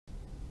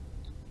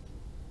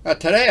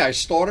Today I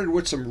started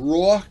with some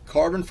raw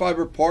carbon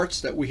fiber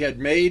parts that we had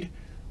made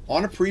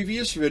on a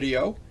previous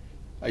video.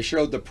 I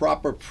showed the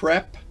proper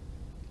prep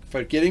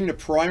for getting the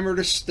primer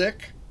to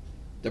stick.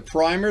 The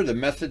primer, the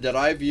method that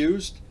I've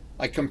used,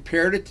 I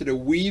compared it to the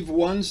weave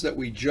ones that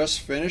we just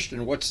finished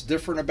and what's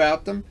different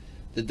about them,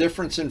 the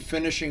difference in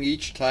finishing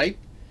each type.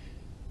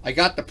 I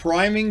got the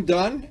priming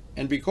done,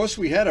 and because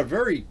we had a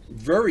very,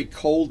 very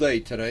cold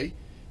day today,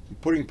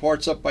 putting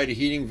parts up by the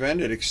heating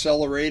vent, it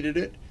accelerated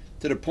it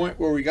to the point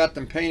where we got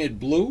them painted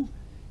blue.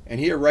 And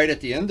here right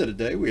at the end of the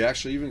day, we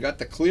actually even got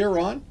the clear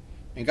on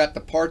and got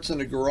the parts in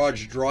the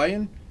garage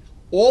drying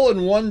all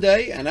in one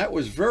day, and that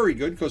was very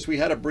good because we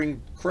had to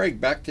bring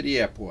Craig back to the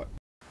airport.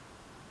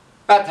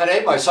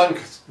 Today my son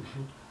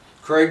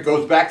Craig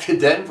goes back to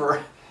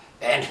Denver,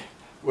 and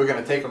we're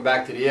going to take him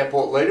back to the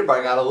airport later, but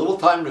I got a little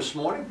time this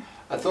morning.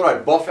 I thought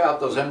I'd buff out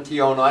those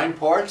MT-09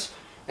 parts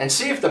and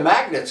see if the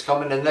magnets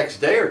come in the next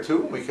day or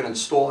two, and we can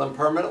install them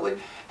permanently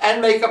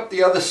and make up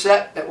the other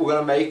set that we're going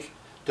to make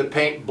to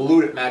paint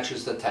blue that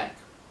matches the tank.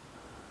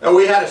 And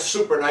we had a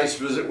super nice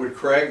visit with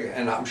Craig,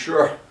 and I'm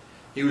sure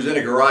he was in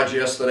a garage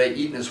yesterday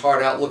eating his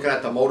heart out looking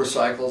at the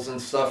motorcycles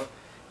and stuff.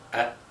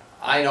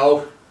 I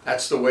know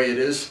that's the way it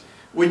is.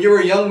 When you're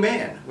a young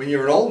man, when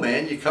you're an old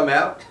man, you come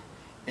out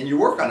and you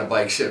work on the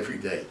bikes every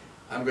day.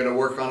 I'm going to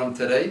work on them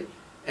today,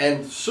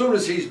 and as soon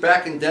as he's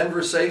back in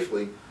Denver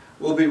safely,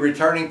 we'll be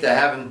returning to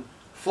having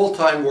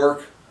full-time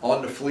work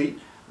on the fleet,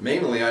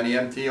 mainly on the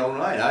MT-09.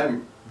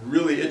 I'm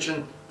really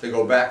itching to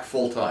go back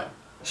full-time.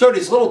 So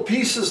these little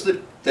pieces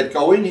that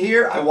go in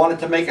here, I wanted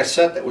to make a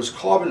set that was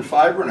carbon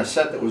fiber and a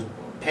set that was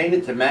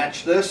painted to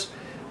match this.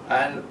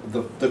 And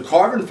the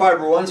carbon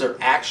fiber ones are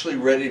actually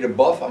ready to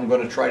buff. I'm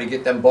going to try to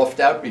get them buffed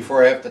out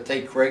before I have to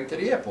take Craig to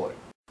the airport.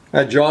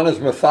 Now John has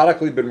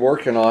methodically been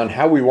working on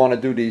how we want to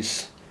do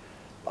these.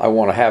 I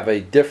want to have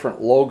a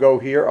different logo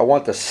here. I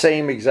want the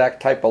same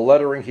exact type of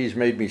lettering. He's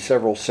made me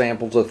several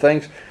samples of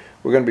things.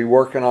 We're going to be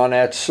working on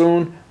that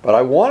soon. But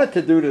I wanted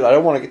to do that. I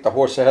don't want to get the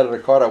horse ahead of the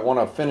cart. I want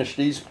to finish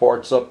these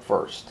parts up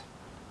first.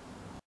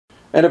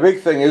 And the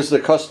big thing is the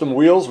custom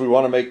wheels. We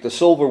want to make the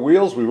silver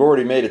wheels. We've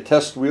already made a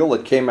test wheel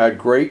that came out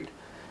great.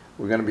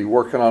 We're going to be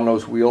working on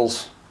those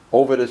wheels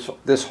over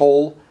this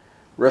whole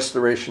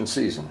restoration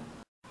season.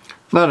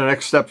 Now the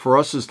next step for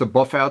us is to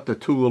buff out the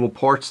two little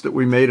parts that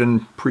we made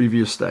in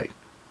previous day.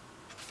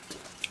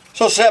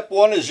 So step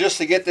one is just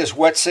to get this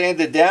wet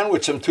sanded down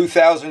with some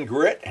 2000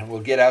 grit, and we'll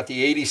get out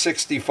the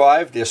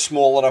 8065. They're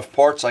small enough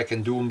parts I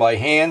can do them by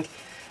hand,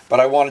 but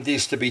I wanted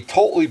these to be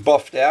totally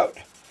buffed out.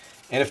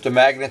 And if the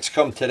magnets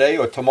come today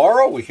or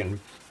tomorrow, we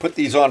can put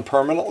these on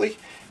permanently.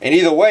 And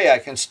either way, I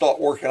can start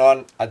working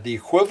on the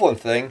equivalent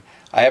thing.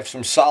 I have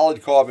some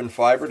solid carbon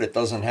fiber that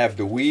doesn't have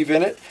the weave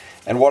in it.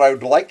 And what I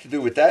would like to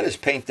do with that is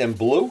paint them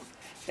blue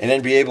and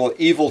then be able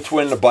to evil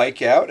twin the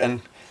bike out.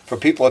 And for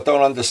people that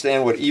don't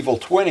understand what evil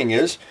twinning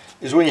is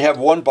when you have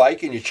one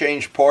bike and you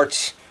change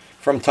parts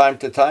from time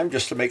to time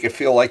just to make it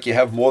feel like you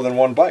have more than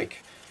one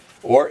bike.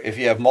 Or if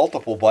you have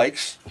multiple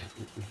bikes,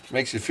 it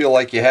makes it feel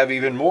like you have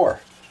even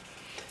more.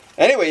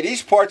 Anyway,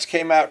 these parts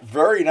came out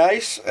very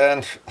nice,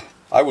 and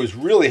I was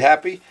really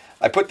happy.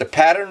 I put the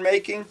pattern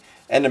making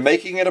and the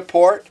making it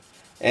apart,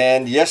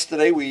 and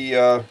yesterday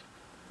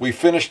we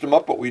finished them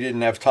up, but we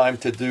didn't have time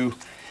to do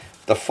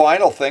the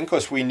final thing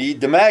because we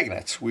need the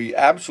magnets. We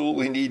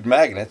absolutely need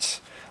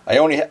magnets. I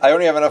only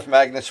have enough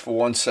magnets for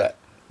one set,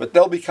 but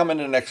they'll be coming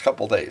in the next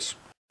couple days.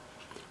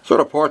 So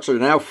the parts are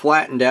now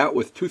flattened out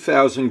with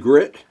 2000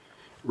 grit,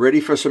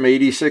 ready for some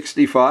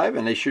 8065,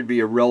 and they should be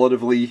a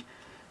relatively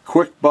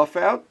quick buff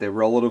out. They're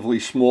relatively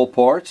small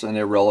parts and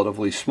they're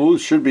relatively smooth.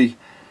 Should be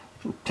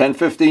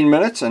 10-15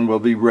 minutes and we'll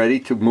be ready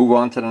to move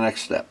on to the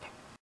next step.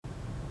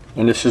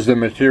 And this is the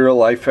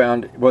material I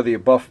found, whether you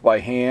buff by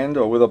hand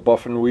or with a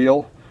buffing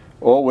wheel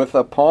or with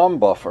a palm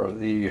buffer.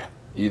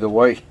 Either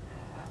way,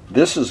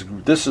 this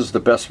is the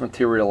best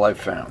material I've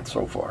found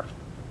so far.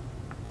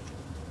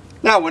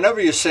 Now whenever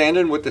you're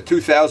sanding with the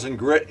 2000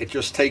 grit, it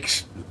just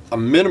takes a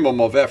minimum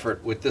of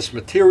effort with this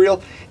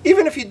material,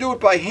 even if you do it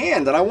by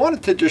hand. And I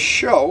wanted to just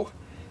show,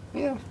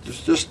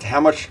 just how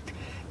much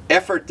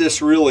effort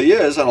this really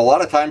is. And a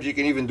lot of times you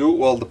can even do it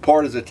while the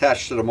part is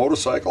attached to the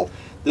motorcycle.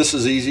 This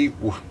is easy.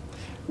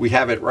 We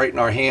have it right in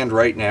our hand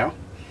right now,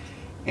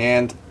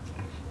 and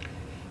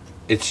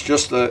it's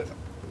just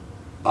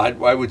I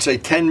would say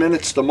 10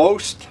 minutes the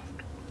most.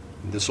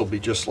 This will be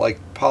just like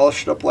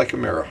polished up like a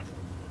mirror.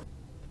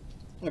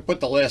 I put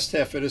the last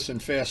half of this in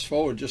fast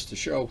forward just to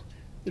show.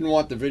 Didn't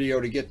want the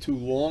video to get too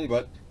long,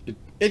 but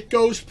it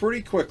goes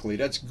pretty quickly.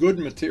 That's good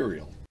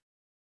material.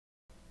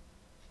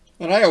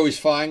 And I always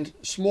find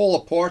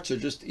smaller parts are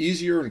just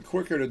easier and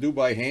quicker to do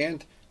by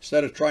hand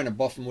instead of trying to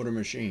buff them with a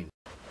machine.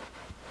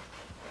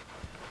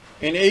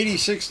 In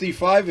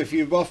 8065, if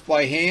you buff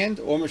by hand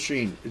or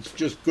machine, it's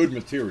just good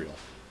material.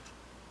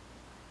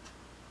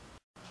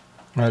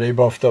 Now they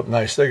buffed up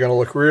nice. They're going to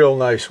look real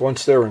nice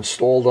once they're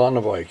installed on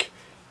the bike.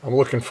 I'm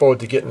looking forward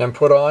to getting them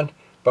put on,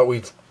 but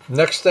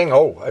next thing,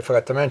 I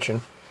forgot to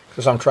mention,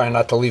 because I'm trying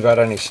not to leave out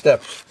any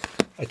steps.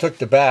 I took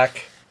the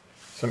back,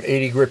 some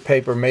 80 grit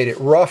paper, made it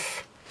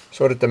rough,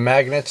 so that the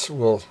magnets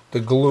will, the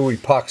glue,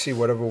 epoxy,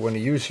 whatever we're going to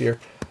use here,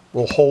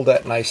 will hold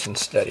that nice and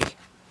steady.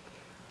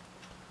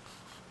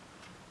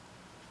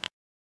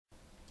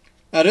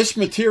 Now this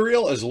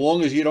material, as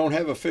long as you don't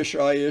have a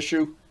fisheye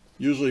issue,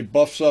 usually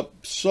buffs up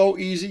so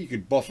easy. You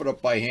could buff it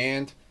up by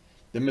hand.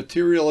 The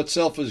material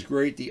itself is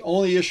great. The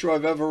only issue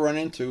I've ever run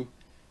into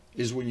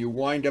is when you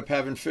wind up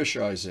having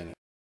fisheyes in it.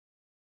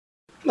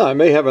 Now I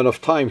may have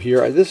enough time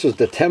here. This is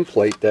the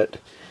template that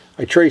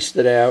I traced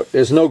it out.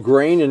 There's no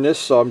grain in this,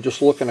 so I'm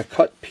just looking to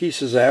cut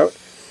pieces out.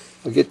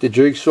 I'll get the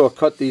jigsaw,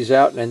 cut these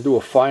out, and then do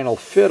a final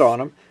fit on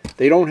them.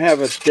 They don't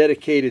have a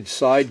dedicated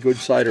side, good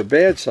side or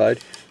bad side.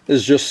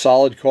 This is just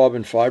solid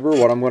carbon fiber.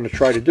 What I'm going to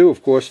try to do,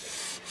 of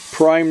course,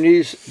 prime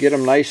these, get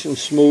them nice and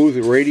smooth,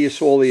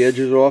 radius all the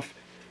edges off,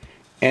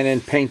 and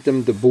then paint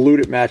them the blue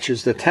that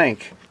matches the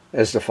tank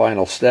as the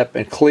final step,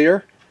 and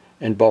clear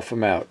and buff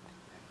them out.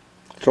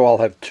 So I'll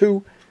have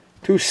two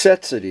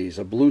sets of these,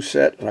 a blue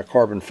set and a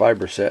carbon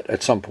fiber set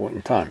at some point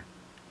in time.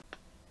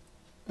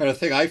 And the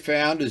thing I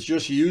found is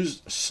just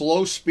use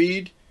slow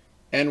speed,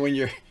 and when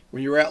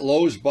you're at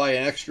Lowe's, buy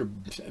an extra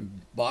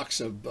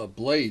box of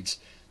blades.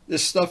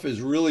 This stuff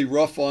is really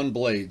rough on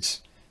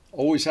blades.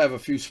 Always have a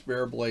few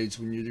spare blades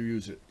when you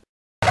use it.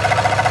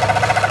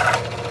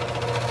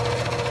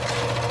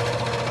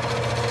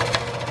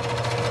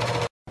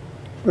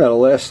 Now the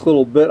last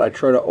little bit, I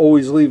try to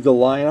always leave the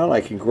line on.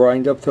 I can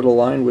grind up to the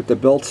line with the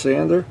belt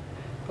sander.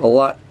 A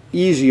lot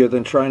easier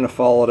than trying to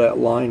follow that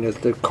line, as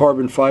the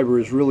carbon fiber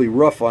is really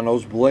rough on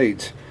those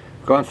blades.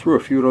 Gone through a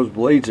few of those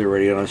blades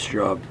already on this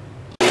job.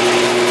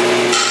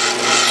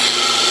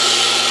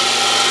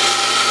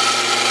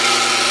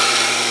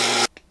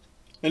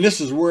 And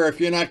this is where, if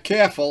you're not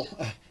careful,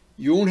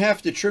 you won't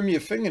have to trim your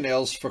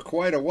fingernails for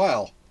quite a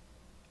while.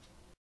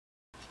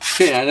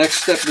 Okay, now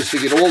next step is to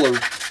get all the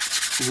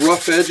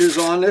rough edges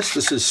on this.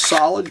 This is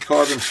solid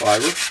carbon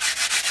fiber.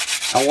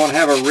 I want to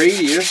have a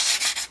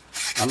radius,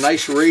 a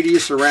nice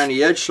radius around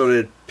the edge so that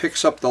it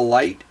picks up the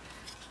light.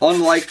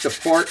 Unlike the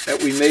part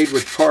that we made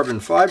with carbon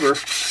fiber,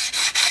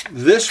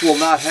 this will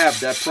not have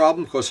that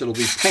problem because it'll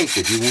be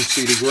painted. You won't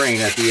see the grain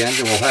at the end,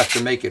 and we'll have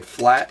to make it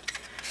flat,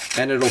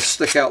 and it'll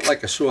stick out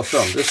like a sore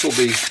thumb. This will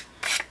be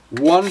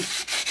one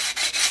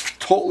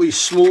totally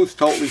smooth,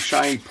 totally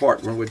shiny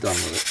part when we're done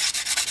with it.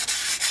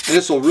 And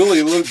this will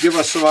really give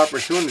us some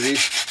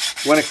opportunities.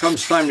 When it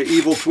comes time to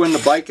evil twin the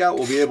bike out,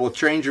 we'll be able to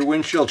change your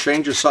windshield,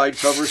 change your side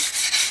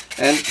covers,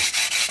 and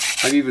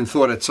I've even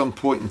thought at some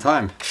point in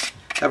time,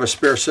 have a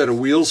spare set of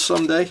wheels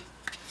someday.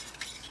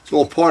 It's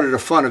all part of the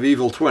fun of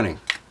evil twinning.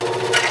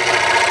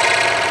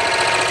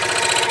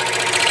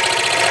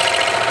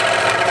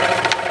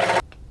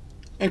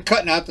 And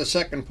cutting out the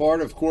second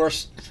part, of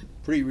course,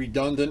 pretty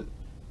redundant.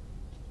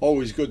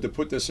 Always good to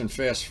put this in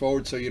fast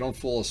forward so you don't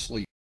fall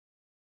asleep.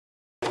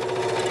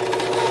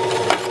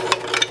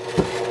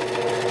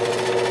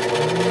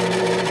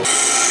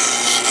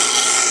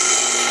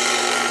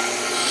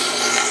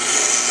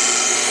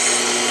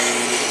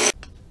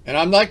 And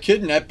I'm not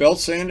kidding, that belt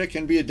sander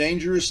can be a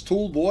dangerous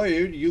tool, boy.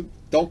 You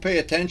don't pay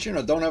attention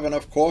or don't have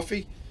enough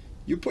coffee,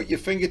 you put your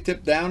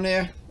fingertip down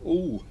there,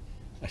 ooh,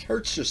 it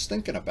hurts just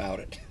thinking about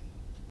it.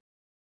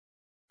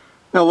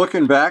 Now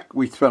looking back,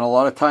 we spent a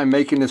lot of time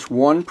making this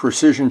one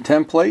precision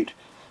template,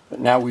 but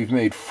now we've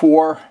made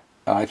 4.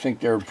 I think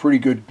they're in pretty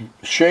good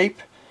shape.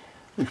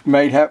 We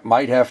might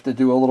have to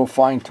do a little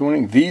fine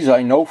tuning. These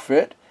I know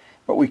fit,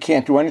 but we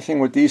can't do anything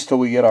with these till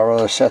we get our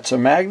other sets of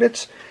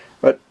magnets.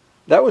 But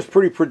that was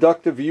pretty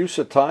productive use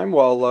of time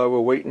while we're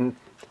waiting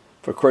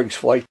for Craig's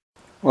flight.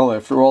 Well,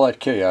 after all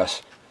that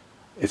chaos,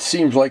 it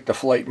seems like the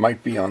flight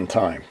might be on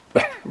time.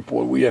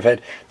 Boy,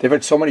 they've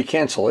had so many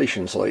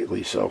cancellations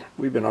lately, so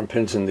we've been on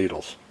pins and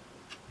needles.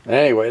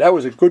 Anyway, that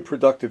was a good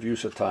productive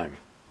use of time.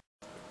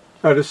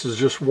 Now this is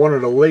just one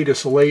of the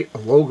latest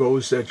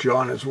logos that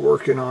John is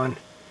working on.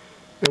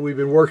 And we've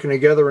been working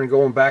together and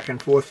going back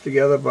and forth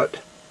together,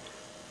 but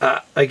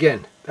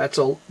again, that's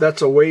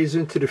a ways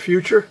into the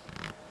future.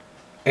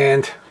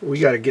 And we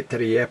got to get to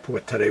the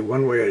airport today,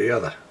 one way or the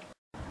other.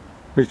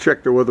 We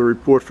checked the weather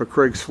report for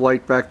Craig's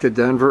flight back to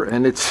Denver,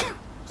 and it's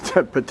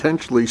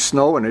potentially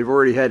snow, and they've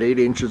already had 8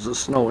 inches of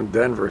snow in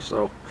Denver,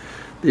 so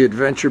the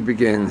adventure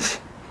begins.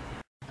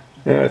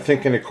 And I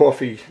think in the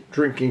coffee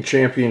drinking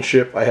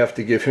championship, I have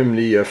to give him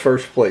the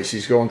first place.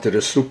 He's going to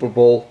the Super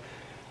Bowl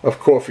of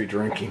coffee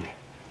drinking.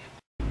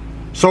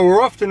 So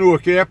we're off to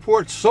Newark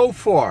Airport. So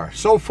far,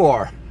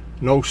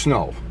 no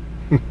snow.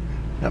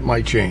 That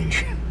might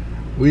change.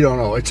 We don't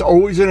know. It's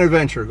always an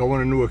adventure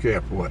going to Newark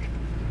Airport.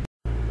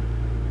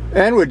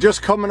 And we're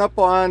just coming up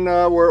on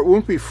where it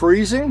won't be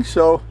freezing,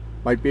 so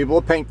might be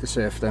able to paint this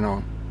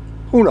afternoon.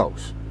 Who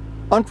knows?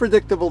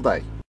 Unpredictable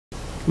day.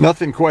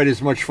 Nothing quite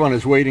as much fun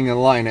as waiting in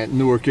line at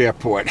Newark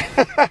Airport.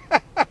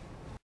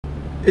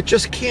 It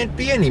just can't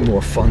be any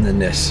more fun than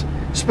this,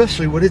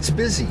 especially when it's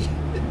busy.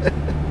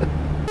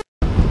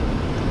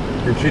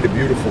 You can see the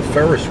beautiful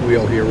Ferris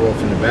wheel here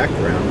off in the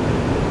background.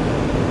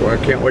 Well,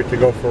 I can't wait to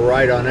go for a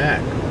ride on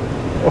that.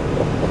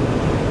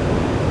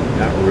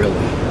 Not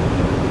really.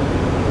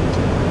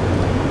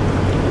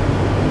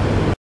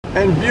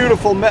 and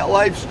beautiful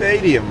MetLife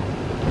Stadium.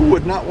 Who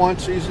would not want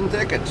season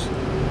tickets?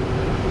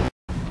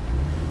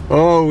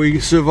 Oh, we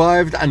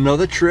survived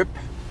another trip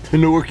to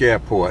Newark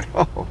Airport.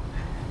 Oh,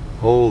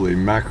 holy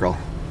mackerel.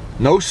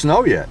 No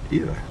snow yet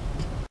either.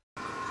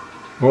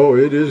 Oh,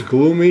 it is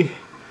gloomy,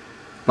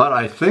 but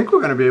I think we're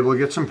going to be able to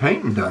get some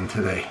painting done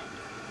today.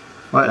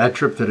 Well, that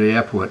trip to the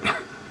airport.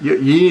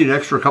 You need an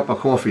extra cup of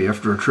coffee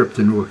after a trip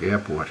to Newark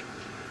Airport.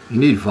 You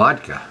need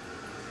vodka.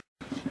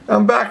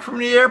 I'm back from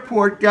the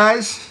airport,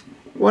 guys.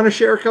 Want to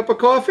share a cup of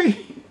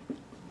coffee?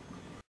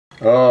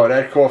 Oh,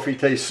 that coffee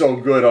tastes so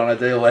good on a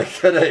day like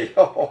today.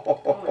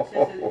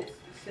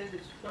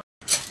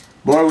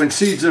 Boy, when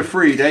seeds are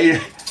free,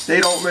 they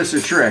don't miss a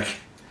trick.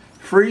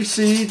 Free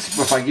seeds,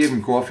 but if I gave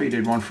them coffee,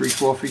 they'd want free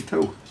coffee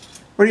too.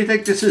 What do you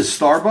think this is,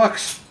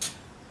 Starbucks?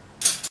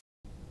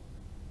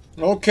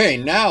 Okay,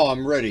 now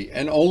I'm ready,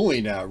 and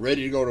only now,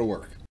 ready to go to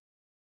work.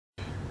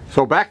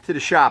 So back to the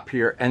shop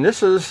here, and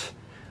this is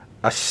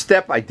a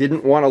step I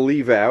didn't want to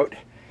leave out.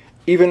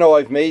 Even though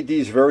I've made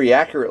these very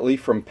accurately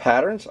from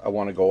patterns, I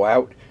want to go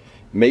out,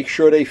 make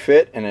sure they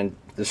fit, and then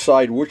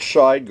decide which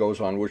side goes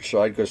on which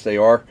side, because they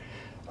are,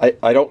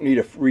 I don't need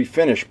to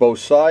refinish both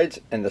sides,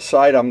 and the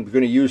side I'm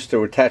going to use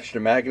to attach the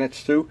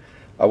magnets to,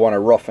 I want to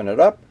roughen it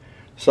up.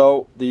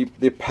 So the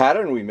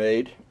pattern we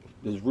made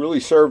has really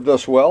served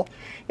us well,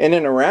 and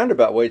in a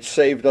roundabout way, it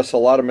saved us a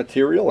lot of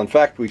material. In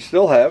fact, we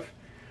still have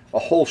a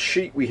whole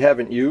sheet we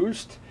haven't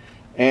used,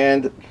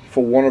 and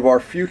for one of our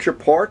future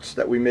parts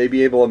that we may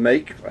be able to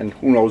make, and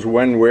who knows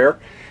when, where,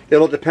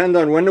 it'll depend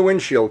on when the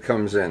windshield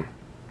comes in.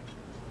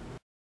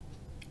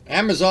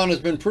 Amazon has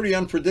been pretty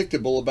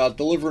unpredictable about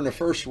delivering the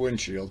first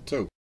windshield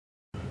too.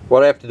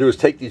 What I have to do is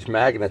take these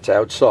magnets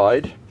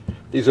outside.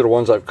 These are the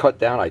ones I've cut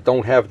down. I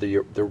don't have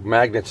the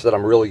magnets that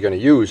I'm really going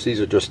to use.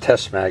 These are just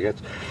test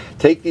magnets.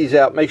 Take these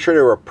out, make sure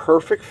they're a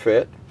perfect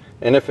fit,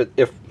 and if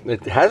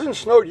it hasn't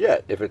snowed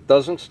yet, if it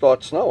doesn't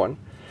start snowing,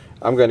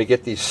 I'm going to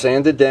get these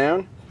sanded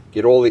down,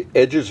 get all the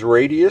edges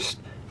radiused,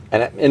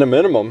 and in a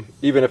minimum,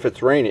 even if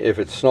it's raining, if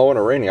it's snowing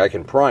or raining, I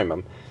can prime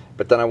them.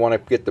 But then I want to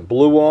get the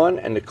blue on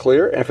and the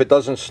clear, and if it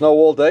doesn't snow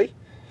all day,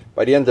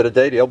 by the end of the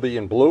day they'll be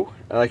in blue,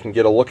 and I can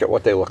get a look at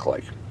what they look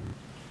like.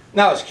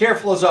 Now, as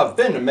careful as I've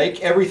been to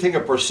make everything a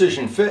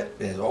precision fit,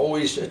 there's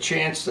always a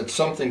chance that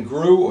something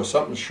grew or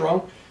something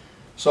shrunk.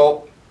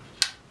 So,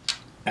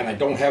 and I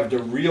don't have the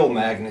real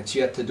magnets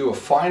yet to do a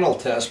final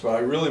test, but I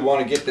really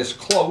want to get this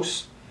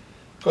close,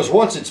 because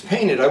once it's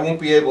painted, I won't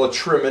be able to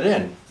trim it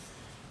in.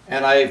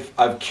 And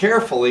I've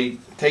carefully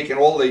taken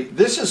all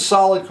this is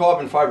solid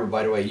carbon fiber,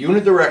 by the way,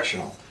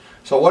 unidirectional.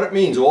 So what it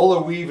means, all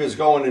the weave is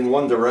going in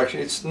one direction.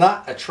 It's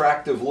not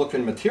attractive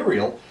looking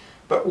material,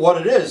 but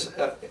what it is,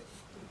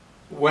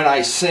 when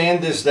I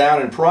sand this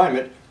down and prime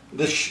it,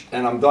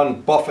 and I'm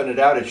done buffing it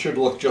out, it should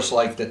look just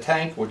like the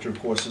tank, which of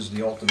course is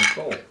the ultimate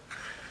goal.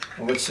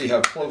 And let's see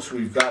how close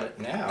we've got it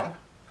now.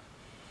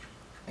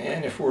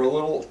 And if we're a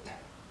little...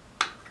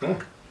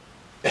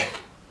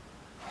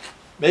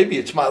 Maybe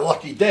it's my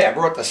lucky day. I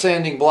brought the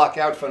sanding block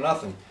out for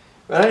nothing.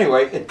 But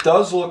anyway, it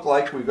does look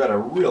like we've got a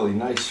really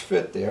nice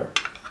fit there.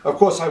 Of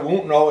course, I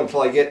won't know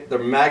until I get the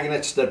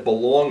magnets that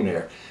belong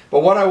there.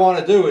 But what I want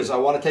to do is I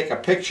want to take a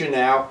picture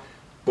now,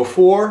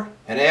 before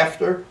and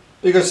after,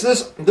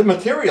 because the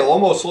material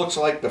almost looks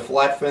like the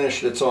flat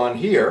finish that's on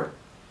here.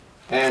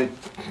 And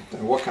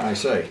what can I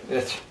say?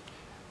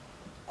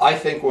 I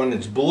think when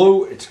it's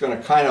blue, it's going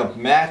to kind of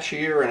match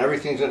here, and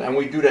everything's in, and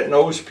we do that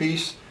nose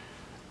piece.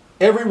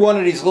 Every one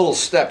of these little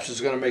steps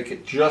is going to make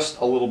it just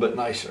a little bit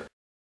nicer.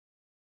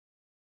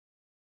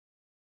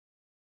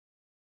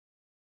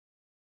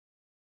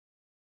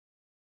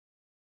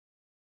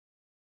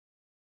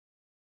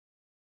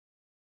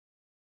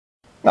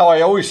 Now,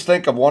 I always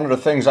think of one of the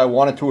things I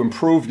wanted to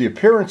improve the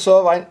appearance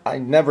of. I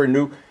never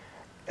knew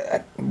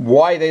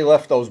why they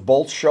left those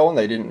bolts showing.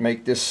 They didn't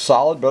make this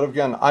solid, but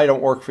again, I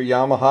don't work for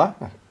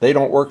Yamaha. They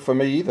don't work for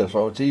me either,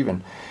 so it's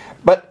even.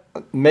 But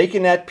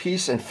making that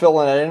piece and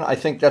filling it in, I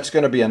think that's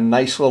going to be a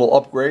nice little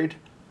upgrade,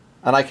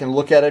 and I can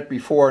look at it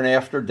before and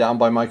after down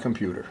by my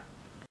computer.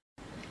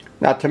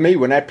 Now, to me,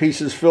 when that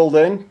piece is filled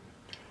in,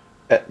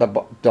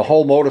 the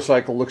whole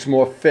motorcycle looks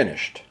more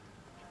finished.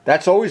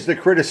 That's always the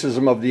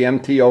criticism of the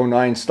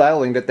MT-09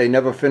 styling, that they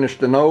never finished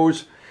the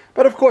nose.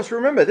 But of course,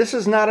 remember, this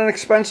is not an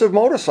expensive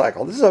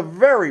motorcycle. This is a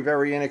very,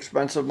 very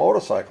inexpensive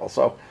motorcycle.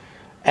 So,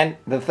 and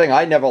the thing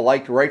I never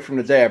liked right from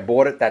the day I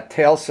bought it, that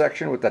tail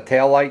section with the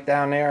tail light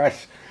down there,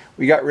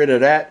 we got rid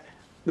of that.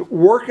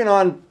 Working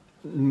on,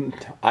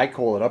 I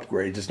call it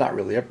upgrades. It's not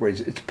really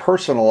upgrades. It's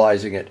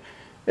personalizing it.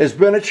 Has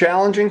been a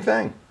challenging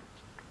thing.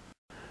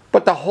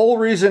 But the whole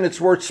reason it's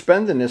worth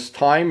spending this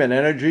time and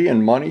energy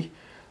and money,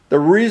 the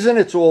reason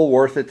it's all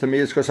worth it to me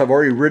is because I've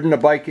already ridden a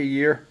bike a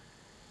year,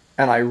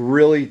 and I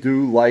really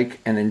do like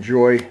and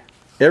enjoy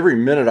every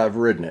minute I've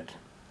ridden it.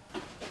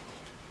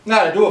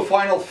 Now, to do a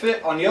final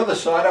fit on the other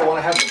side, I want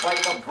to have the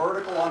bike up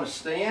vertical on a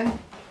stand.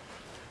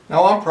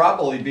 Now, I'm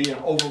probably being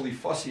overly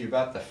fussy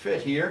about the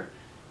fit here,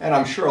 and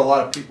I'm sure a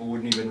lot of people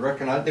wouldn't even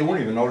recognize, they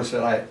wouldn't even notice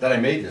that I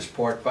made this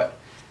part, but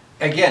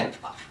again,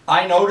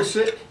 I notice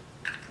it,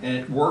 and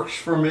it works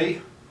for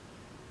me.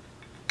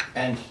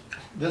 And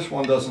this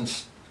one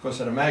doesn't because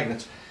of the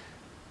magnets.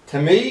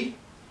 To me,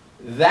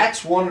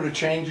 that's one of the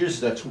changes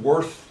that's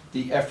worth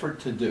the effort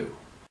to do.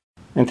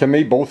 And to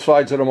me, both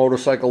sides of the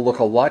motorcycle look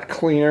a lot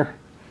cleaner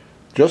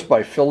just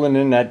by filling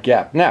in that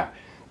gap. Now,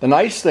 the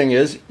nice thing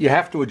is you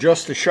have to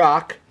adjust the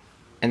shock,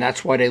 and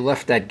that's why they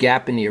left that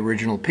gap in the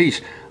original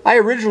piece. I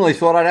originally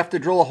thought I'd have to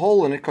drill a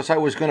hole in it because I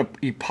was going to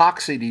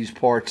epoxy these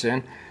parts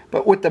in,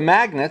 but with the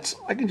magnets,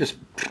 I can just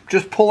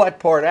pull that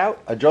part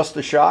out, adjust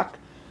the shock,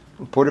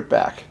 and put it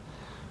back.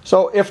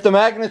 So if the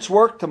magnets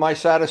work to my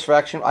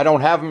satisfaction, I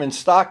don't have them in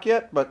stock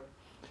yet, but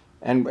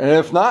and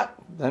if not,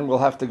 then we'll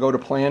have to go to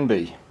plan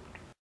B.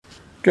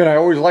 Again, I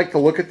always like to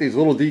look at these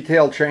little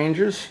detail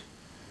changes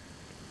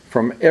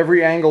from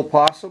every angle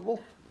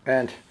possible.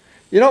 And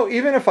you know,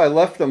 even if I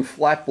left them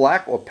flat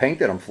black or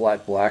painted them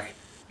flat black,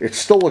 it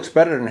still looks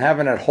better than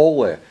having that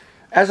hole there.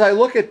 As I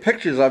look at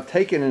pictures I've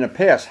taken in the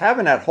past,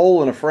 having that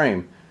hole in the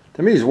frame,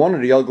 to me, is one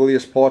of the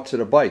ugliest parts of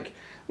the bike.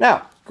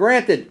 Now,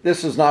 granted,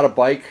 this is not a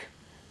bike,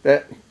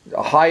 a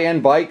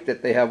high-end bike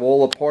that they have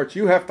all the parts.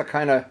 You have to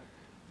kind of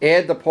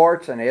add the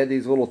parts and add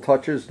these little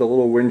touches, the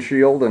little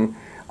windshield. And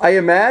I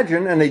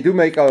imagine, and they do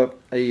make a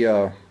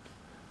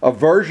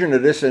version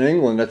of this in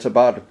England that's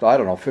about, I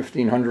don't know,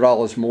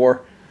 $1,500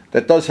 more.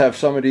 That does have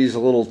some of these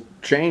little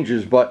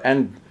changes,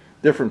 and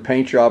different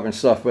paint job and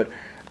stuff. But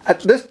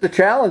the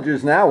challenge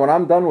is now, when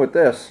I'm done with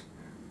this,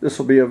 this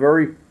will be a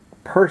very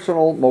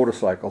personal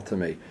motorcycle to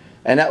me.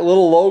 And that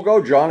little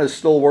logo, John is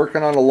still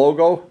working on the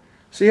logo.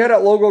 See how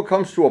that logo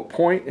comes to a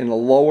point in the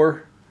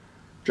lower,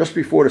 just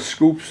before the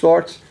scoop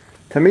starts?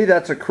 To me,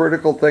 that's a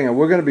critical thing, and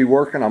we're going to be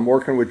I'm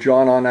working with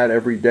John on that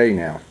every day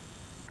now.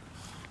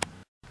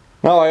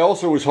 Now, I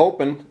also was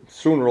hoping,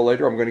 sooner or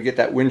later, I'm going to get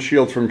that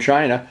windshield from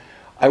China.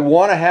 I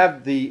want to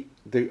have the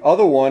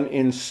other one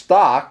in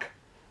stock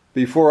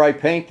before I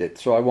paint it.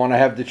 So I want to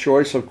have the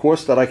choice, of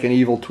course, that I can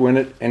evil twin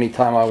it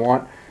anytime I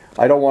want.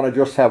 I don't want to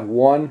just have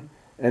one,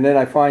 and then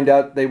I find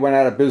out they went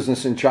out of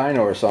business in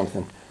China or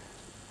something.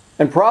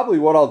 And probably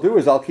what I'll do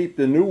is I'll keep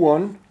the new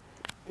one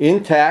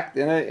intact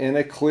in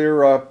a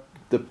clear,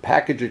 the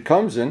package it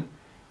comes in,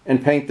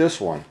 and paint this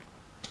one.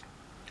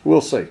 We'll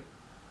see.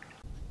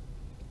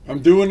 I'm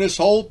doing this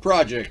whole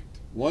project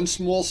one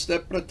small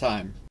step at a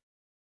time.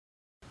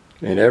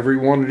 And every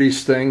one of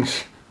these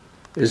things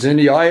is in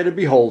the eye of the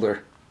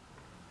beholder.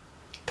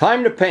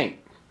 Time to paint.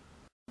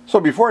 So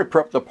before I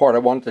prep the part, I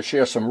wanted to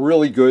share some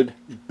really good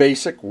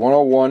basic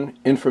 101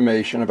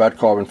 information about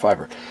carbon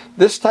fiber.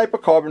 This type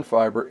of carbon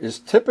fiber is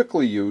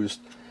typically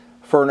used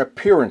for an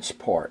appearance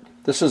part.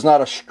 This is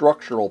not a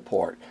structural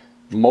part.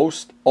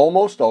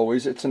 Almost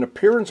always, it's an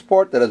appearance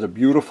part that has a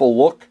beautiful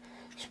look,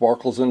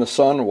 sparkles in the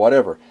sun,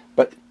 whatever.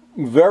 But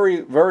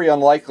very, very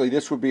unlikely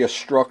this would be a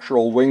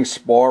structural wing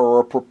spar or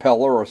a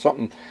propeller or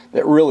something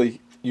that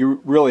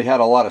you really had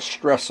a lot of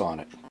stress on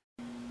it.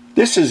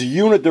 This is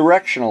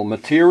unidirectional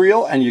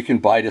material, and you can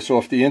buy this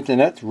off the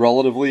internet. It's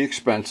relatively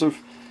expensive.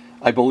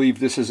 I believe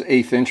this is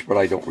 1/8 inch, but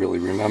I don't really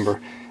remember.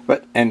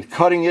 And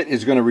cutting it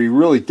is going to be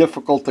really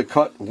difficult to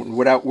cut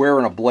without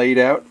wearing a blade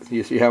out.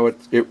 You see how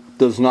it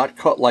does not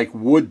cut like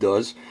wood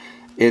does.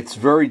 It's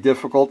very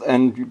difficult,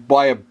 and you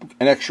buy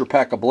an extra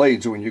pack of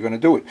blades when you're going to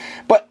do it.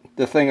 But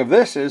the thing of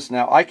this is,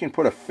 now I can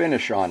put a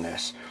finish on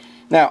this.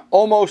 Now,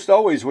 almost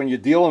always when you're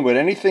dealing with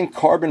anything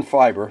carbon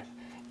fiber,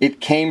 it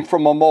came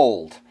from a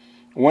mold.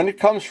 When it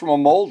comes from a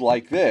mold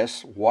like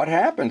this, what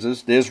happens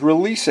is there's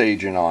release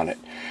agent on it.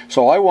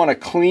 So I want to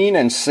clean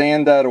and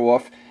sand that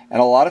off. And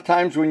a lot of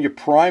times when you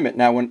prime it,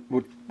 now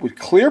with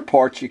clear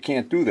parts you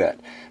can't do that.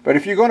 But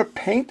if you're going to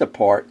paint the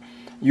part,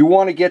 you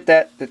want to get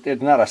that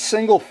there's not a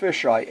single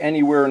fisheye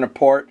anywhere in the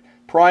part.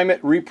 Prime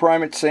it,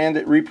 reprime it, sand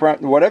it, reprime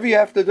it, whatever you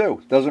have to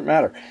do, doesn't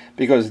matter.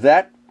 Because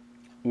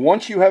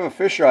once you have a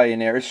fisheye in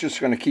there, it's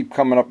just going to keep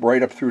coming up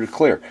right up through the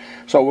clear.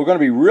 So we're going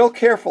to be real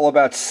careful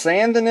about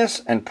sanding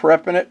this and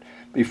prepping it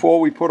before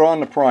we put on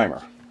the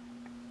primer.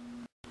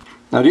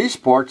 Now these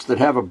parts that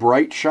have a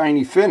bright,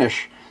 shiny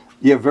finish,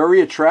 they're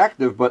very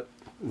attractive, but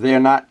they're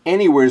not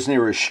anywhere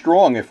near as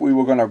strong. If we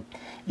were going to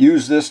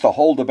use this to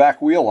hold the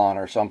back wheel on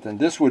or something,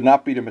 this would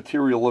not be the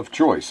material of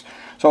choice.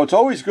 So it's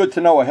always good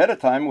to know ahead of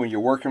time when you're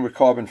working with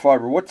carbon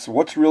fiber,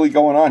 what's really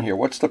going on here?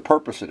 What's the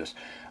purpose of this?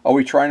 Are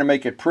we trying to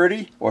make it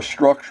pretty or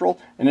structural?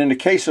 And in the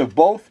case of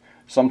both,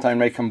 sometimes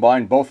they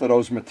combine both of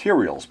those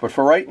materials. But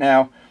for right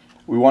now,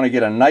 we want to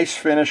get a nice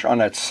finish on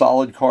that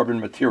solid carbon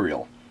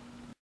material.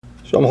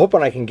 So I'm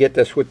hoping I can get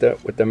this with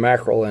the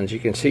macro lens. You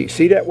can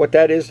see that what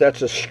that is?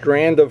 That's a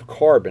strand of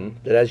carbon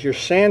that, as you're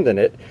sanding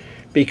it,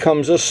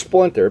 becomes a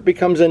splinter. It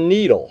becomes a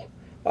needle,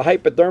 a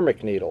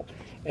hypodermic needle.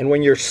 And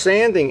when you're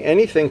sanding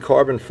anything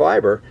carbon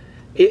fiber,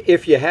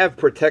 if you have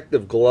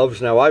protective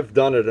gloves, now I've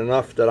done it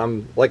enough that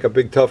I'm like a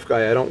big tough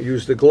guy. I don't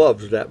use the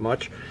gloves that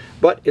much,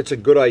 but it's a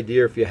good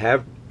idea if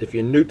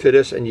you're new to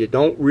this and you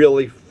don't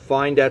really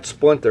find that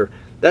splinter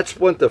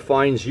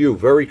finds you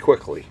very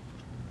quickly.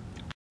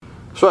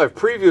 So I've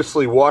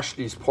previously washed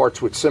these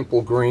parts with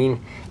Simple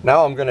Green.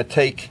 Now I'm going to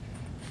take,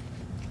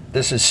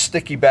 this is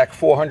Sticky Back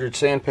 400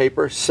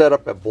 sandpaper, set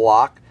up a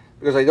block.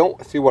 because I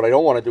don't see what I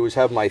don't want to do is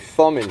have my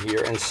thumb in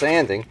here and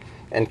sanding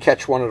and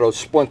catch one of those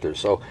splinters.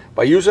 So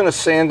by using a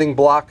sanding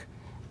block,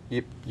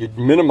 you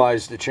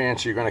minimize the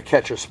chance you're going to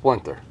catch a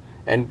splinter.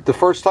 And the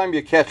first time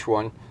you catch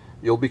one,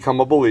 you'll become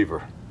a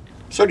believer.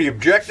 So the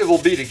objective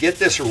will be to get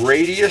this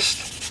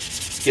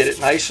radiused, get it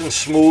nice and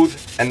smooth,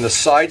 and the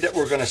side that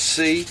we're going to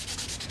see,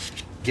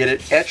 get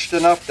it etched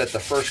enough that the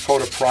first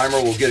coat of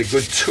primer will get a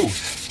good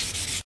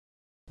tooth.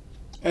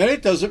 And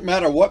it doesn't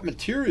matter what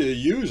material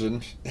you're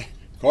using.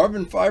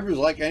 Carbon fiber is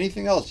like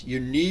anything else. You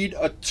need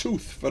a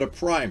tooth for the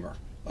primer.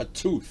 A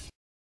tooth.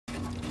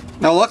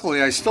 Now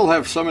luckily I still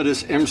have some of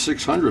this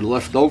M600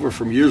 left over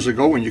from years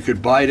ago when you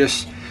could buy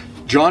this.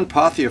 John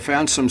Pathia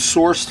found some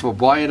source for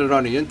buying it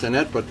on the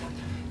internet, but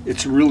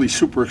it's really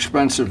super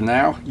expensive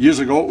now. Years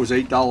ago it was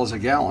 $8 a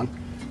gallon.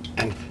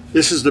 And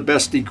this is the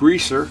best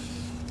degreaser,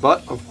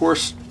 but of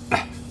course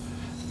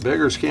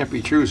beggars can't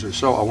be choosers.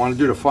 So I want to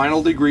do the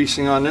final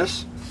degreasing on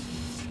this.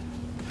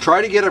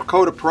 Try to get a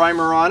coat of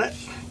primer on it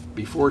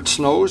before it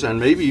snows, and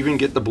maybe even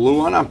get the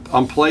blue on.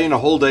 I'm playing a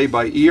whole day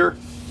by ear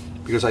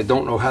because I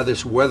don't know how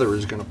this weather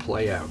is going to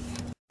play out.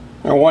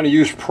 I want to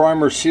use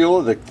primer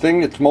sealer. The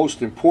thing that's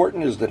most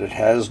important is that it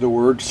has the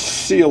word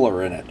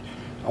sealer in it.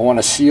 I want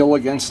to seal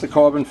against the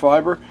carbon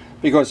fiber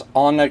because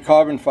on that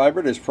carbon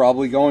fiber there's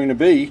probably going to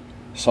be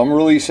some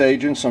release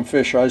agent, some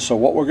fish eyes. So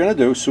what we're going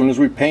to do, as soon as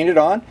we paint it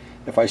on,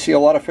 if I see a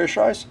lot of fish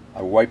eyes,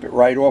 I wipe it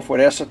right off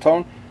with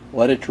acetone,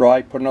 let it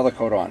dry, put another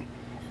coat on.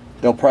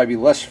 There'll probably be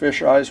less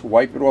fish eyes,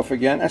 wipe it off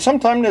again, and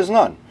sometimes there's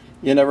none.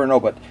 You never know,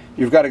 but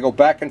you've got to go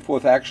back and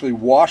forth actually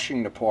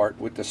washing the part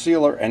with the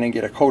sealer and then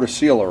get a coat of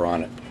sealer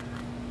on it.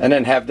 And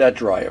then have that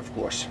dry, of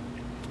course.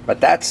 But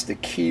that's the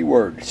key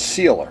word,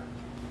 sealer,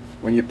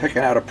 when you're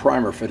picking out a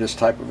primer for this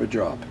type of a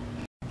job.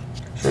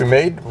 So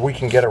we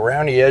can get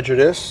around the edge of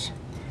this.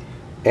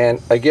 And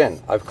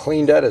again, I've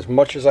cleaned that as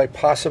much as I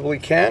possibly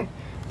can,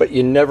 but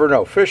you never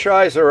know. Fish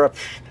eyes are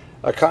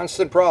a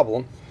constant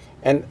problem.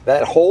 And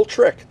that whole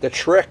trick, the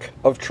trick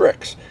of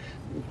tricks,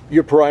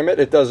 you prime it,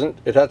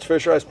 it has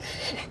fish eyes,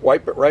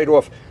 wipe it right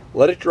off,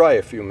 let it dry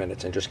a few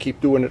minutes, and just keep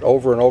doing it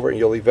over and over, and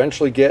you'll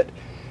eventually get,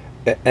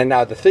 and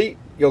now the thing,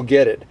 you'll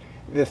get it.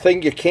 The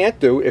thing you can't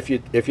do, if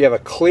you have a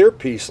clear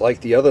piece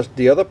like the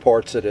other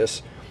parts of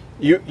this,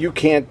 you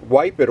can't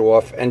wipe it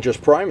off and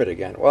just prime it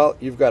again. Well,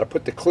 you've got to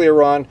put the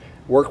clear on,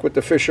 work with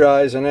the fish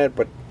eyes in it,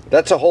 but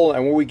that's a whole,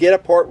 and when we get a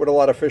part with a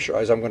lot of fish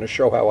eyes, I'm going to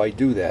show how I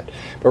do that.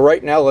 But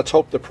right now, let's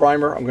hope the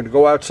primer, I'm going to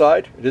go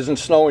outside. It isn't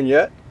snowing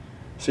yet.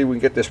 See if we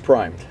can get this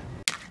primed.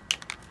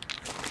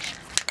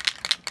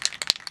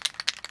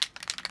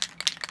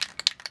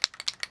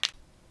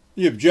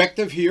 The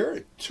objective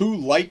here, 2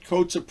 light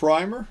coats of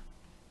primer,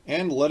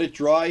 and let it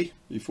dry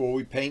before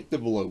we paint the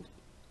blue.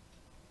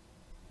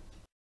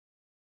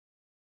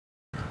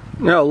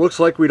 Now, it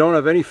looks like we don't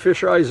have any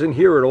fish eyes in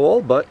here at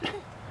all, but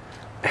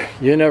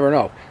you never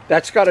know.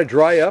 That's got to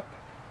dry up,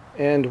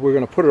 and we're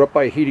going to put it up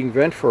by a heating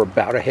vent for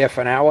about a half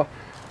an hour.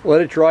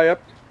 Let it dry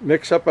up,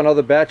 mix up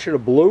another batch of the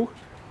blue,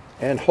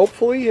 and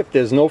hopefully, if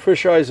there's no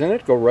fish eyes in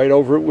it, go right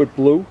over it with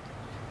blue.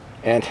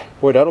 And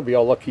boy, that'll be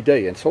our lucky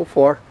day. And so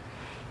far,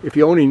 if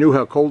you only knew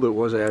how cold it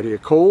was out here.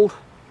 Cold,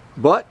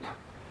 but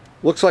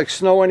looks like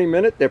snow any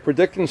minute. They're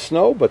predicting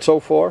snow, but so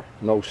far,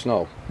 no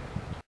snow.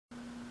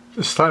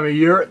 This time of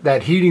year,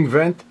 that heating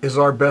vent is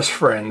our best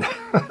friend.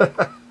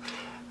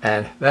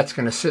 And that's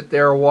going to sit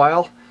there a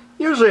while.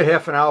 Usually a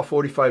half an hour,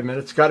 45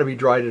 minutes. Got to be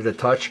dried at a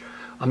touch.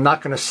 I'm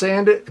not going to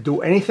sand it,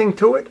 do anything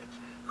to it,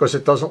 because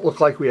it doesn't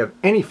look like we have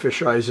any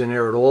fish eyes in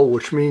there at all,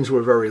 which means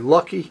we're very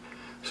lucky.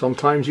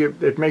 Sometimes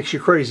it makes you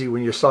crazy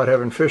when you start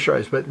having fish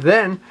eyes. But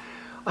then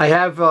I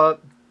have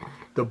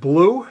the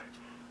blue.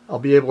 I'll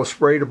be able to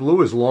spray the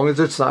blue as long as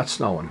it's not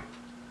snowing.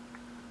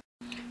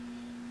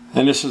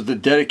 And this is the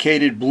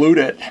dedicated blue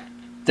that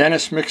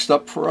Dennis mixed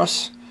up for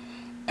us.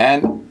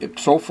 And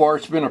so far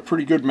it's been a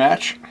pretty good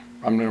match.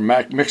 I'm going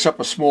to mix up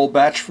a small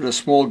batch for the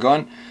small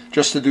gun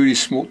just to do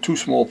these 2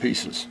 small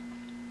pieces.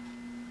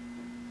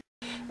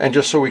 And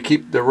just so we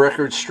keep the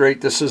record straight,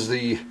 this is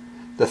the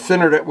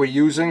thinner that we're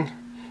using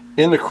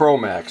in the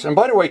Chromax. And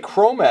by the way,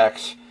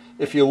 Chromax,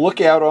 if you look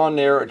out on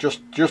there,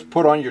 just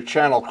put on your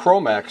channel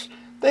Chromax,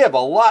 they have a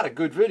lot of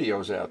good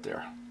videos out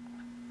there.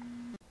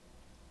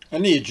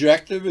 And the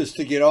objective is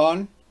to get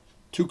on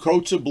 2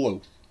 coats of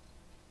blue.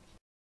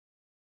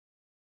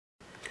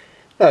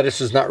 Now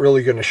this is not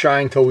really going to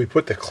shine until we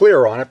put the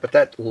clear on it, but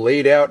that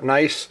laid out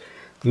nice.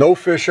 No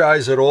fish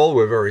eyes at all.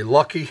 We're very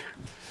lucky.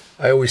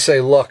 I always say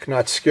luck,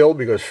 not skill,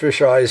 because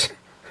fish eyes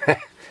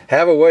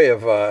have a way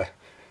of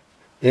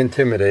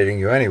intimidating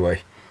you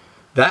anyway.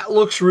 That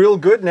looks real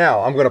good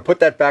now. I'm going to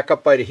put that back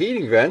up by the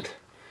heating vent,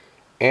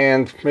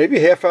 and maybe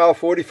a half hour,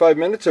 45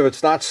 minutes, if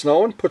it's not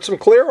snowing, put some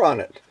clear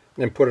on it,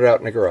 and then put it out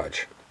in the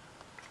garage.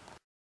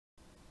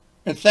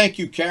 And thank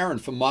you, Karen,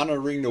 for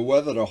monitoring the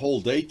weather the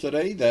whole day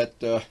today,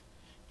 that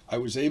I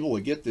was able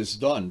to get this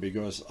done,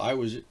 because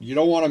you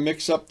don't want to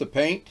mix up the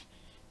paint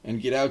and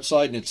get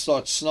outside and it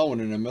starts snowing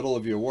in the middle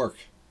of your work.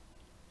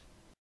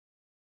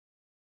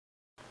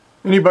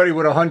 Anybody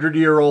with a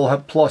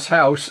 100-year-old plus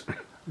house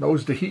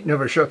knows the heat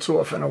never shuts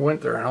off in the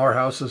winter, and our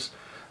house is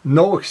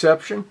no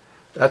exception.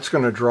 That's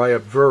going to dry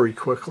up very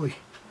quickly.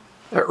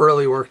 That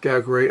really worked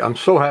out great. I'm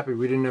so happy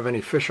we didn't have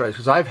any fish eyes,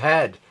 because I've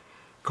had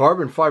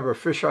carbon fiber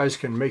fish eyes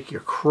can make you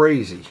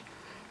crazy.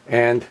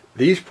 And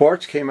these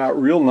parts came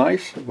out real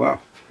nice.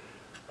 Wow,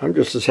 I'm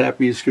just as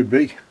happy as could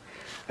be.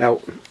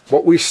 Now,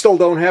 but we still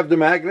don't have the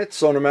magnets,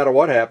 so no matter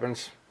what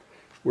happens,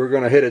 we're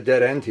going to hit a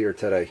dead end here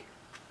today.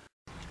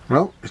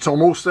 Well, it's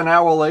almost an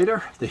hour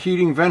later. The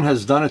heating vent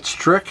has done its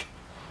trick.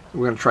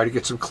 We're going to try to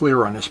get some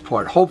clear on this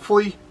part.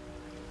 Hopefully,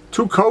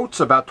 2 coats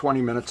about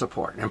 20 minutes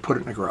apart, and put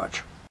it in the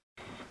garage.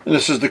 And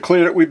this is the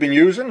clear that we've been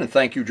using, and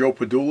thank you, Joe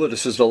Padula.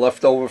 This is the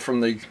leftover from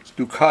the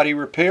Ducati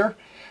repair.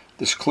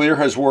 This clear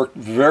has worked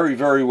very,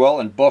 very well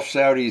and buffs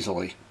out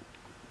easily.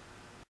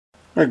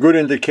 A good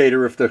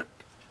indicator if the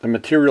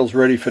material's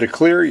ready for the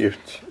clear.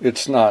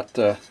 It's not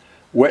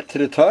wet to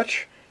the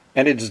touch,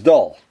 and it's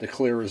dull. The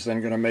clear is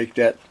then going to make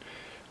that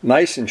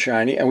nice and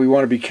shiny, and we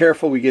want to be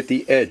careful we get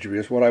the edge,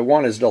 because what I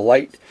want is the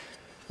light,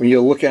 when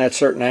you're looking at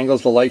certain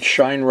angles, the light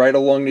shine right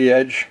along the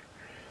edge.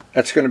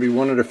 That's going to be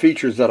one of the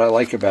features that I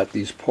like about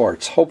these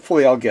parts.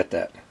 Hopefully I'll get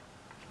that.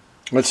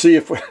 Let's see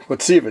if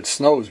it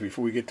snows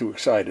before we get too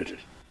excited.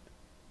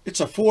 It's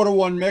a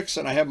 4-to-1 mix,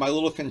 and I have my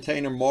little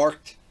container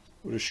marked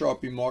with a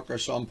Sharpie marker,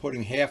 so I'm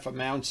putting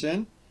 1/2 ounce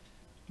in.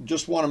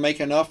 Just want to make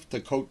enough to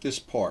coat this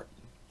part.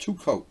 2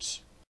 coats.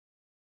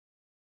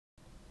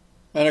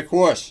 And of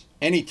course,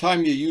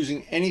 anytime you're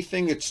using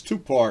anything that's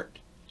 2-part,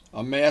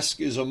 a mask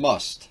is a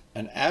must,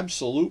 an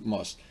absolute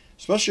must.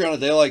 Especially on a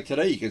day like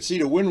today. You can see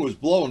the wind was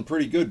blowing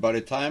pretty good by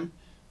the time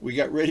we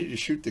got ready to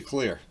shoot the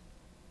clear.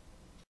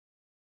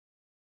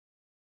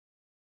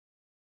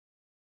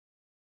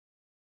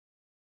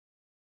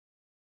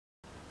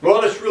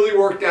 Well, this really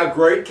worked out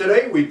great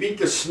today. We beat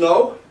the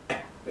snow.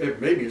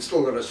 Maybe it's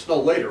still going to snow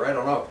later, I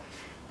don't know.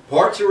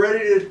 Parts are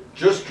ready to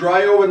just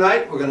dry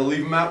overnight. We're going to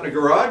leave them out in the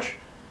garage.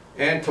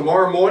 And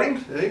tomorrow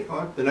morning,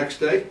 the next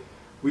day,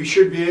 we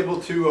should be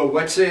able to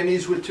wet sand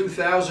these with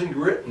 2000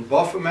 grit and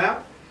buff them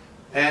out.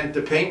 And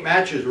the paint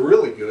match is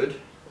really good.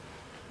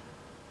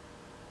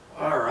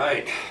 All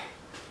right.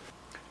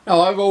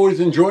 Now, I've always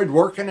enjoyed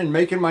working and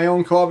making my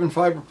own carbon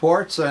fiber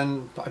parts,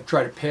 and I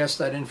try to pass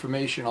that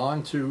information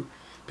on to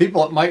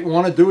people that might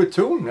want to do it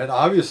too. And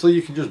obviously,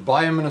 you can just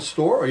buy them in a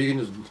store, or you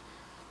can just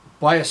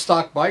buy a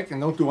stock bike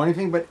and don't do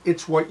anything, but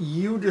it's what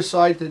you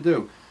decide to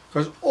do.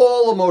 Because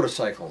all the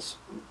motorcycles,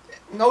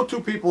 no 2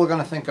 people are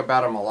going to think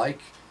about them alike.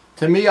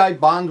 To me, I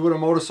bond with a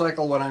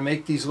motorcycle when I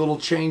make these little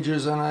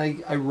changes, and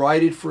I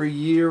ride it for a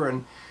year,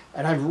 and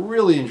I've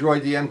really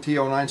enjoyed the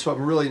MT-09, so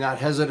I'm really not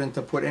hesitant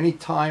to put any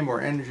time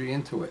or energy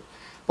into it.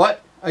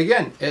 But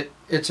again,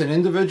 it's an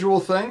individual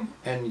thing,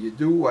 and you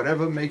do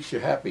whatever makes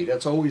you happy.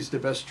 That's always the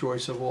best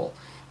choice of all.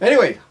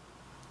 Anyway,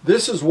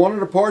 this is one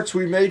of the parts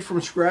we made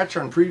from scratch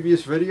on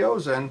previous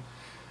videos, and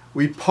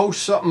we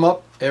post something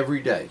up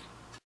every day.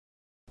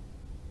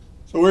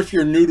 So if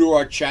you're new to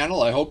our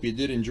channel, I hope you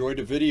did enjoy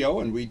the video,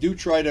 and we do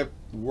try to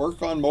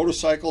work on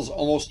motorcycles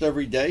almost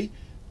every day.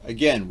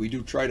 Again, we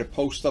do try to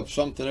post up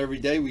something every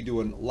day. We do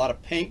a lot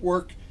of paint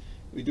work.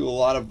 We do a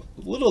lot of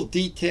little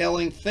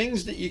detailing,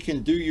 things that you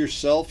can do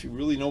yourself. You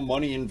really no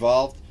money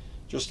involved,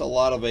 just a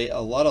lot of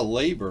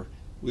labor.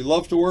 We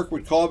love to work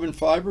with carbon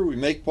fiber. We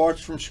make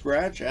parts from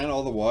scratch and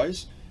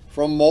otherwise,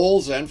 from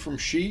molds and from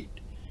sheet.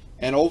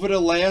 And over the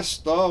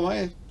last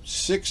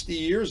 60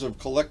 years of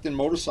collecting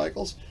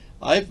motorcycles,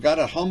 I've got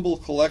a humble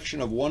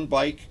collection of 1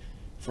 bike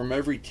from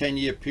every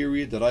 10-year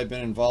period that I've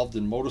been involved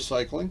in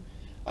motorcycling.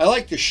 I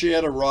like to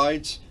share the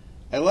rides.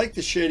 I like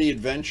to share the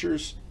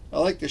adventures. I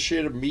like to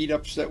share the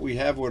meetups that we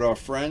have with our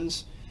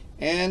friends.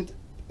 And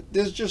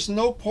there's just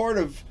no part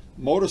of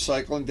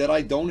motorcycling that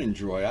I don't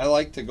enjoy. I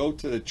like to go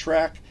to the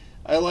track.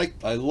 I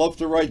love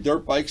to ride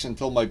dirt bikes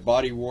until my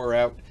body wore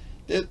out.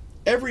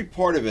 Every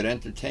part of it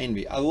entertained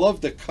me. I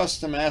love the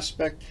custom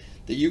aspect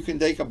that you can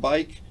take a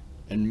bike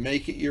and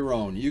make it your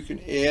own. You can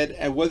add,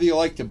 and whether you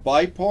like to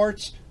buy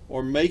parts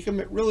or make them,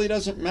 it really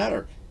doesn't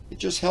matter. It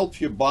just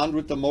helps you bond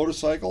with the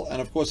motorcycle.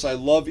 And of course, I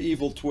love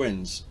Evil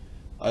Twins.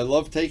 I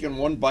love taking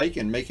 1 bike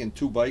and making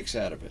 2 bikes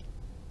out of it.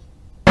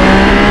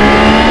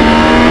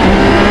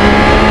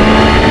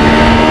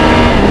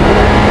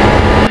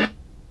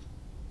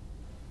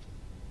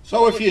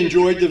 So if you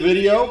enjoyed the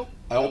video,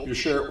 I hope you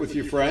share it with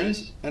your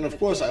friends. And of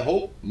course, I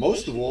hope,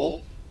 most of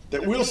all,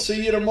 that we'll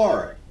see you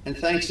tomorrow. And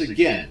thanks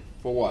again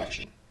for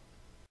watching.